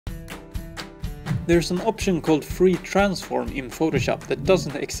There's an option called Free Transform in Photoshop that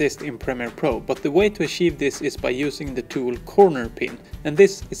doesn't exist in Premiere Pro, but the way to achieve this is by using the tool Corner Pin, and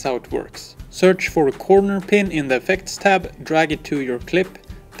this is how it works. Search for Corner Pin in the Effects tab, drag it to your clip,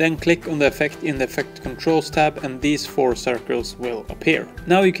 then click on the effect in the Effect Controls tab and these 4 circles will appear.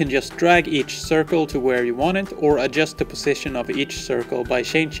 Now you can just drag each circle to where you want it or adjust the position of each circle by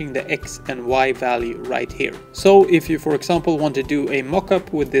changing the X and Y value right here. So if you for example want to do a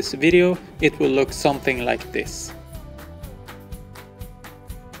mockup with this video, it will look something like this.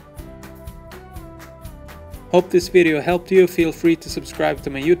 Hope this video helped you. Feel free to subscribe to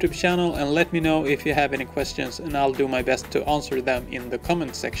my YouTube channel and let me know if you have any questions and I'll do my best to answer them in the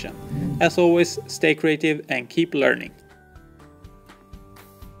comment section. As always, stay creative and keep learning.